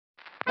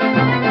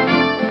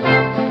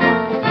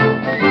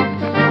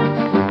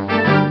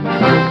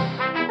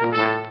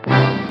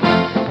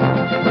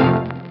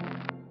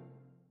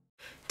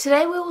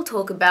Today we will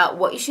talk about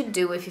what you should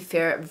do if your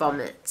ferret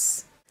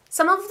vomits.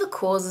 Some of the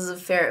causes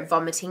of ferret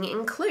vomiting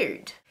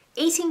include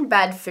eating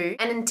bad food,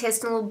 an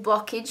intestinal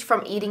blockage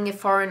from eating a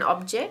foreign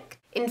object,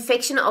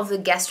 infection of the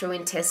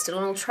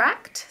gastrointestinal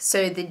tract,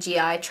 so the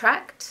GI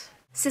tract,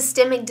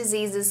 systemic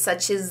diseases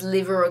such as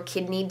liver or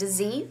kidney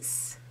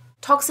disease,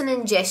 toxin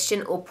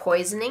ingestion or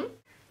poisoning,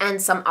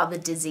 and some other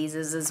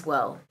diseases as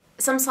well.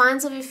 Some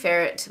signs of your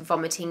ferret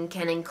vomiting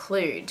can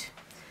include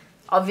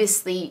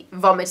obviously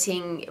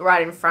vomiting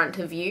right in front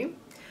of you,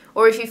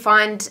 or if you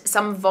find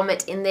some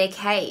vomit in their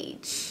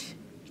cage.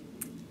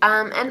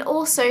 And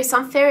also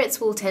some ferrets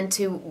will tend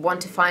to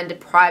want to find a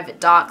private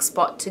dark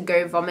spot to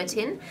go vomit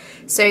in.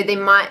 So they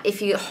might,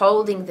 if you're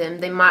holding them,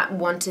 they might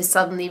want to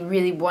suddenly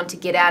really want to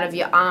get out of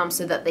your arm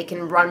so that they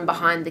can run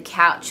behind the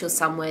couch or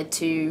somewhere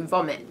to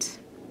vomit.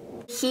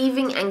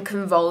 Heaving and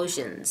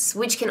convulsions,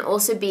 which can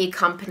also be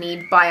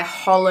accompanied by a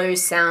hollow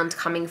sound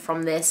coming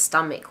from their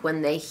stomach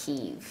when they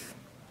heave.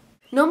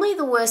 Normally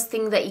the worst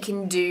thing that you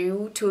can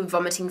do to a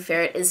vomiting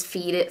ferret is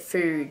feed it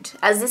food,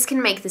 as this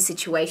can make the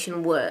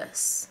situation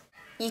worse.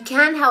 You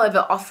can,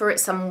 however, offer it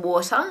some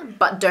water,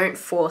 but don't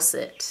force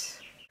it.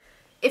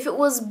 If it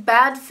was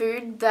bad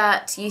food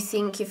that you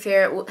think your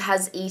ferret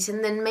has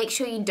eaten, then make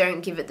sure you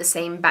don't give it the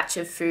same batch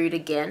of food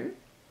again,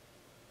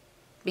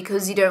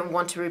 because you don't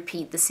want to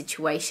repeat the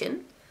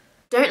situation.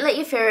 Don't let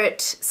your ferret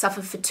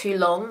suffer for too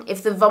long.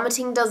 If the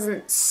vomiting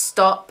doesn't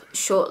stop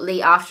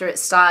shortly after it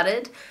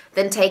started,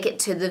 then take it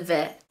to the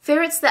vet.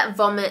 Ferrets that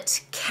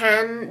vomit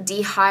can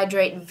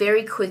dehydrate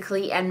very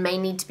quickly and may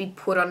need to be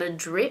put on a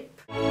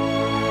drip.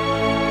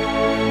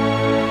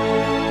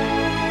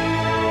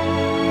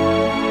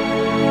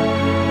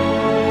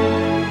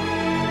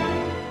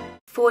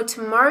 For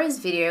tomorrow's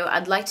video,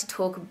 I'd like to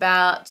talk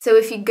about, so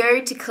if you go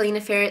to clean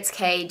a ferret's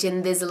cage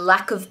and there's a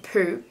lack of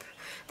poop,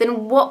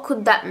 then what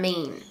could that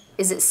mean?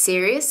 Is it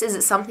serious? Is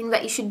it something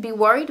that you should be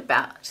worried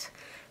about?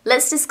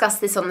 Let's discuss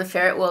this on the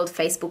Ferret-World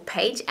Facebook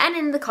page and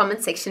in the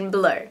comment section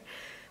below.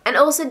 And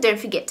also don't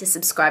forget to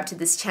subscribe to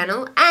this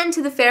channel and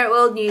to the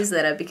Ferret-World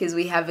newsletter because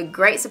we have a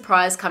great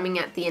surprise coming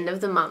at the end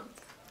of the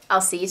month.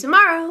 I'll see you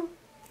tomorrow!